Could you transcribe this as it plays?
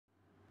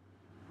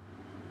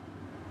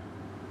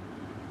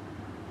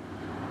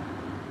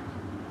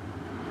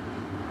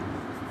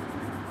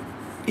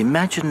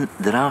Imagine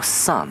that our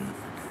sun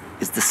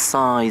is the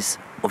size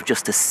of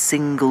just a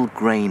single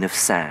grain of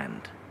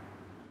sand.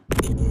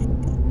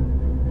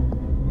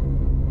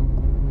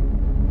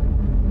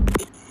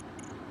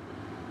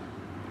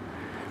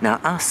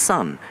 Now, our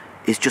sun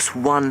is just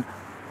one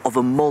of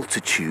a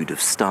multitude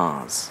of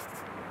stars.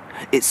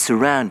 It's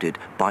surrounded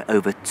by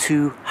over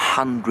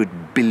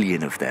 200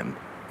 billion of them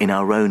in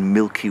our own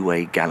Milky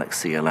Way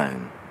galaxy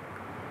alone.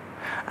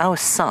 Our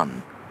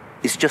sun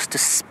is just a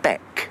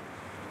speck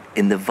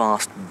in the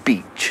vast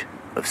beach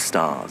of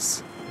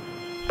stars.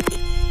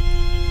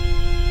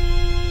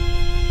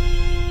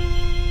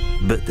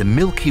 But the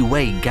Milky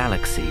Way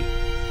galaxy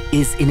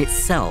is in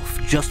itself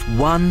just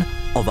one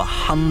of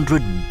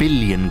 100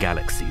 billion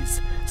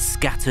galaxies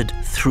scattered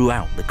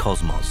throughout the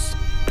cosmos.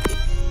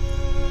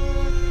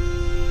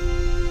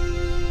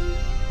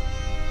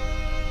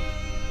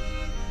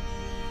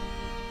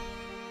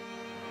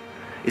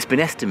 It's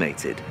been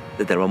estimated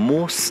that there are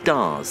more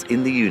stars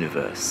in the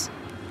universe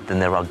than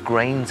there are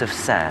grains of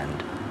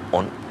sand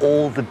on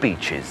all the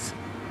beaches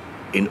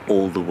in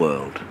all the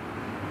world.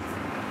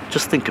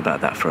 Just think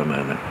about that for a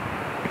moment.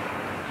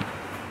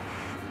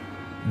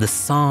 The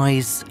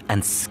size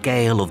and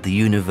scale of the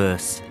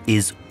universe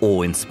is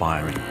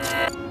awe-inspiring.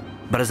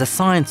 But as a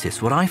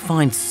scientist, what I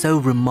find so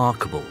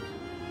remarkable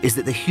is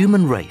that the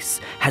human race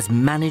has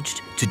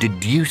managed to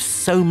deduce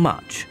so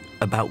much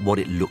about what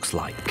it looks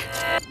like.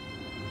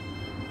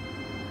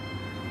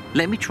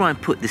 Let me try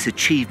and put this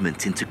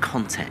achievement into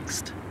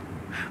context.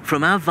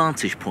 From our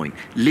vantage point,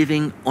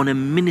 living on a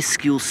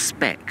minuscule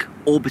speck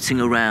orbiting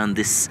around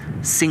this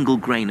single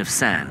grain of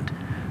sand,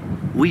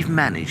 we've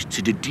managed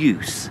to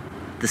deduce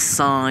the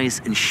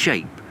size and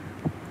shape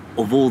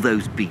of all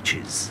those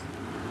beaches.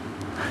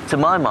 To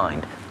my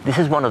mind, this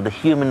is one of the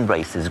human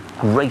race's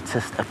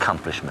greatest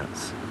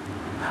accomplishments.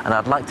 And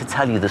I'd like to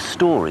tell you the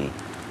story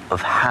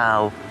of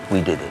how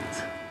we did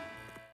it.